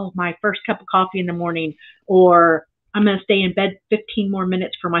 oh, my first cup of coffee in the morning, or I'm going to stay in bed 15 more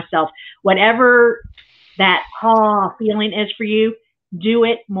minutes for myself. Whatever that feeling is for you, do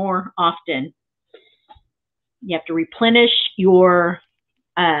it more often. You have to replenish your,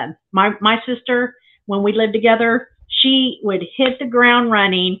 my sister, when we lived together, she would hit the ground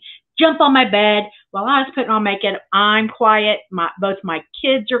running, jump on my bed while I was putting on makeup. I'm quiet. Both my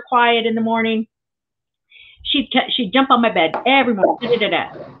kids are quiet in the morning. She'd jump on my bed every morning.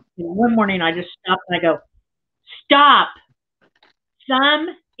 And one morning I just stopped and I go, stop. Some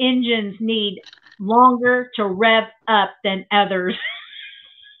engines need longer to rev up than others.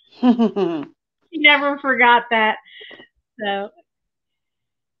 She never forgot that. So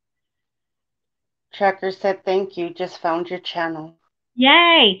Tracker said, thank you. Just found your channel.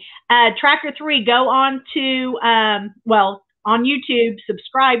 Yay. Tracker 3, go on to, on YouTube,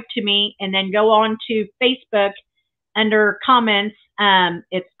 subscribe to me, and then go on to Facebook under comments.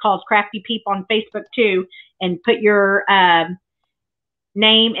 It's called crafty Peep on Facebook too, and put your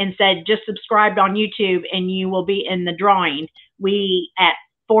name and said just subscribed on YouTube, and you will be in the drawing. We at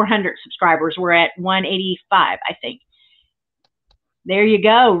 400 subscribers. We're at 185, I think. There you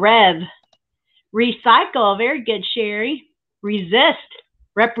go, Rev. Recycle. Very good, Sherry. Resist.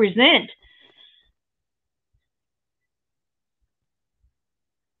 Represent.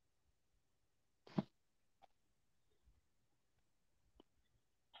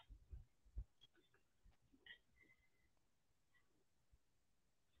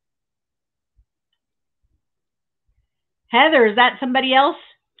 Heather, is that somebody else?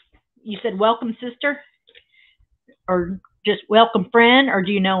 You said welcome, sister? Or just welcome, friend? Or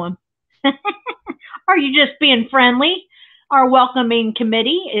do you know him? Are you just being friendly? Our welcoming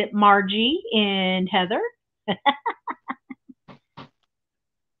committee, Margie and Heather. And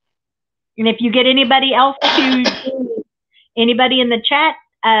if you get anybody else anybody in the chat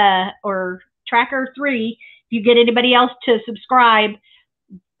or Tracker 3, if you get anybody else to subscribe,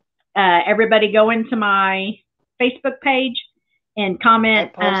 everybody go into my Facebook page and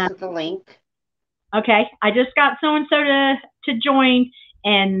comment. I posted the link. Okay, I just got so-and-so to join,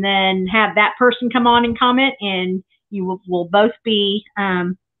 and then have that person come on and comment, and you will both be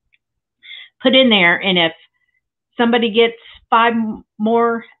put in there. And if somebody gets 5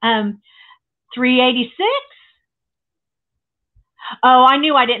 more, 386. Oh, I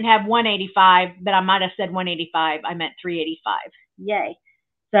knew I didn't have 185, but I might have said 185. I meant 385. Yay.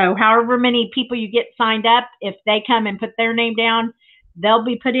 So however many people you get signed up, if they come and put their name down, they'll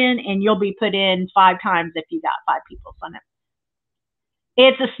be put in, and you'll be put in 5 times if you got 5 people signed up.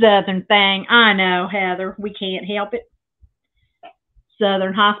 It's a Southern thing. I know, Heather. We can't help it.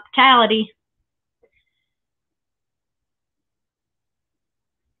 Southern hospitality.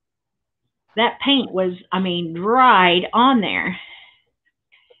 That paint was, I mean, dried on there.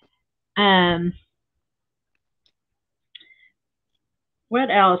 Um, what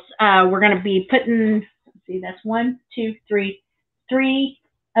else? We're going to be putting, let's see, that's one, two, three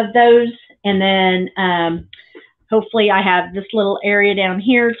of those. And then hopefully I have this little area down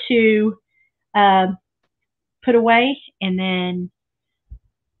here to put away. And then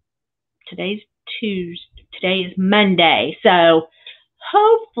today's Tuesday. Today is Monday. So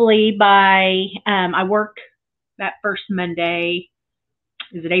hopefully by, I work that first Monday.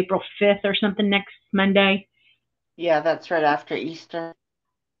 Is it April 5th or something next Monday? Yeah, that's right after Easter.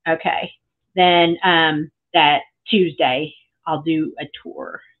 Okay. Then that Tuesday, I'll do a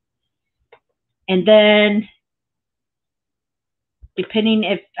tour. And then, depending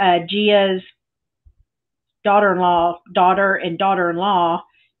if Gia's daughter and daughter-in-law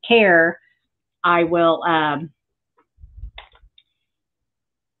care, I will,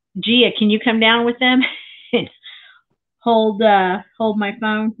 Gia, can you come down with them and hold my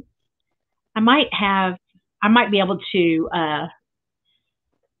phone? I might be able to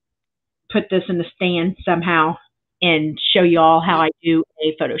put this in the stand somehow and show you all how I do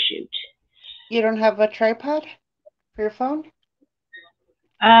a photo shoot. You don't have a tripod for your phone?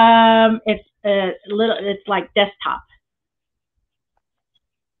 It's it's like desktop.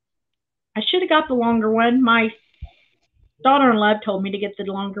 I should have got the longer one. My daughter-in-law told me to get the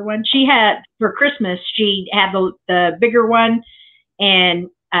longer one. She had, for Christmas, she had the bigger one, and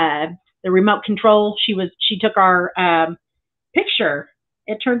the remote control. She took our picture.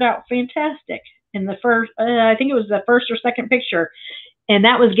 It turned out fantastic. In the first, I think it was the first or second picture, and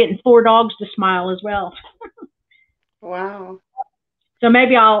that was getting 4 dogs to smile as well. Wow. So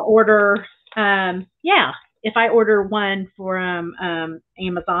maybe I'll order. Yeah, if I order one for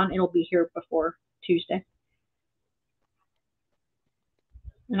Amazon, it'll be here before Tuesday.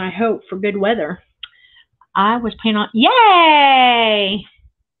 And I hope for good weather. I was planning on. Yay!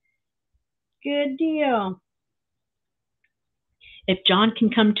 Good deal. If John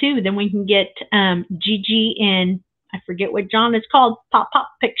can come too, then we can get Gigi and I forget what John is called, pop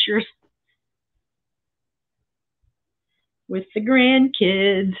pictures with the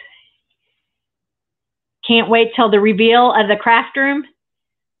grandkids. Can't wait till the reveal of the craft room.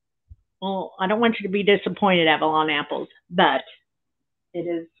 Well, I don't want you to be disappointed, Avalon Apples, but it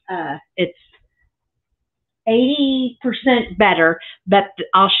is it's 80% better. But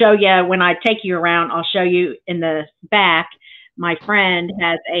I'll show you when I take you around. I'll show you in the back. My friend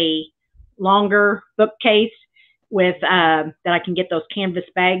has a longer bookcase with that I can get those canvas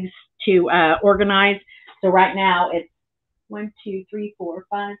bags to organize. So right now it's 1, 2, 3, 4,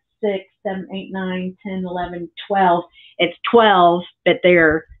 5, 6, 7, 8, 9, 10, 11, 12. It's 12, but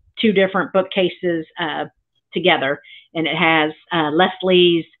they're 2 different bookcases together, and it has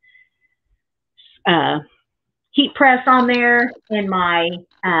Leslie's heat press on there and my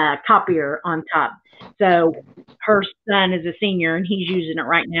copier on top. So her son is a senior, and he's using it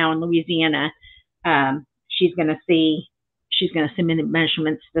right now in Louisiana. She's going to send me the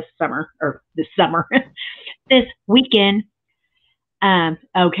measurements this weekend.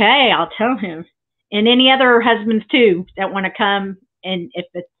 Okay, I'll tell him. And any other husbands too that want to come, and if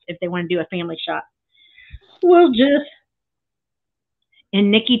they want to do a family shot, we'll just.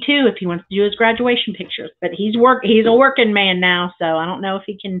 And Nikki too, if he wants to do his graduation pictures. But he's a working man now, so I don't know if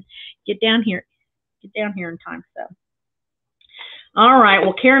he can get down here in time. So, all right.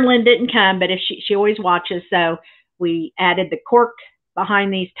 Well, Karen Lynn didn't come, but if she always watches, so we added the cork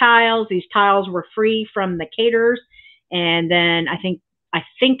behind these tiles. These tiles were free from the caterers, and then I think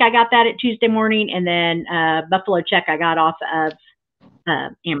I got that at Tuesday morning, and then Buffalo Check I got off of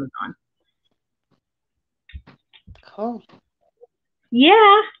Amazon. Cool.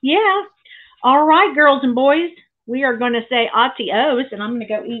 Yeah. All right, girls and boys, we are going to say adios, and I'm going to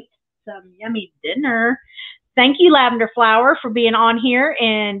go eat some yummy dinner. Thank you, Lavender Flower, for being on here.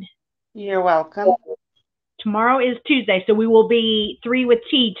 And you're welcome. Tomorrow is Tuesday, so we will be 3 with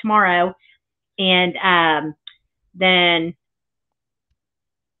T tomorrow, and then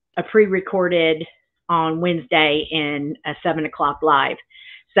a pre-recorded on Wednesday and a 7 o'clock live.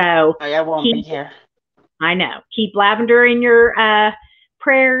 So I won't be here. I know. Keep Lavender in your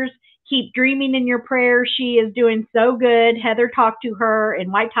prayers. Keep dreaming in your prayers. She is doing so good. Heather talked to her,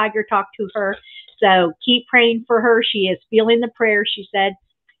 and White Tiger talked to her. So keep praying for her. She is feeling the prayer, she said.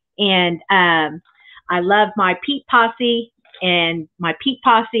 And I love my Pete Posse, and my Pete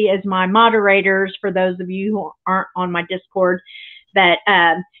Posse is my moderators for those of you who aren't on my Discord. But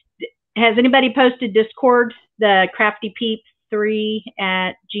has anybody posted Discord, the crafty peeps 3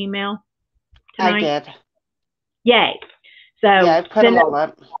 at Gmail tonight? I did. Yay. So yeah, I put them all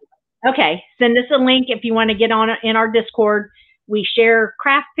up. Okay, send us a link if you want to get on in our Discord. We share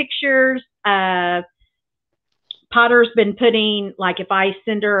craft pictures. Potter's been putting, like, if I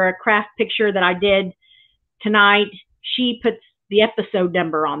send her a craft picture that I did tonight, she puts the episode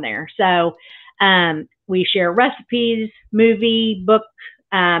number on there. So we share recipes, movie, book,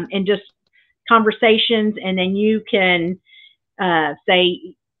 and just conversations. And then you can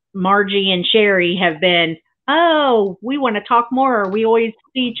say Margie and Sherry have been, oh, we want to talk more. We always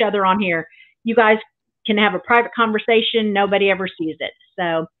see each other on here. You guys can have a private conversation. Nobody ever sees it.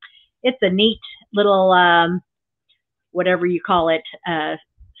 So it's a neat little, whatever you call it,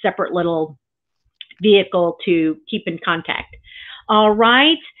 separate little vehicle to keep in contact. All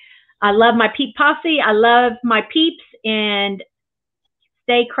right. I love my peep posse. I love my peeps, and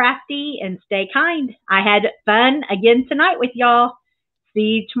stay crafty and stay kind. I had fun again tonight with y'all. See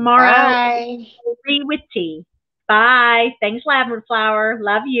you tomorrow. Bye. With tea. Bye. Thanks, Lavender Flower.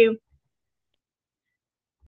 Love you.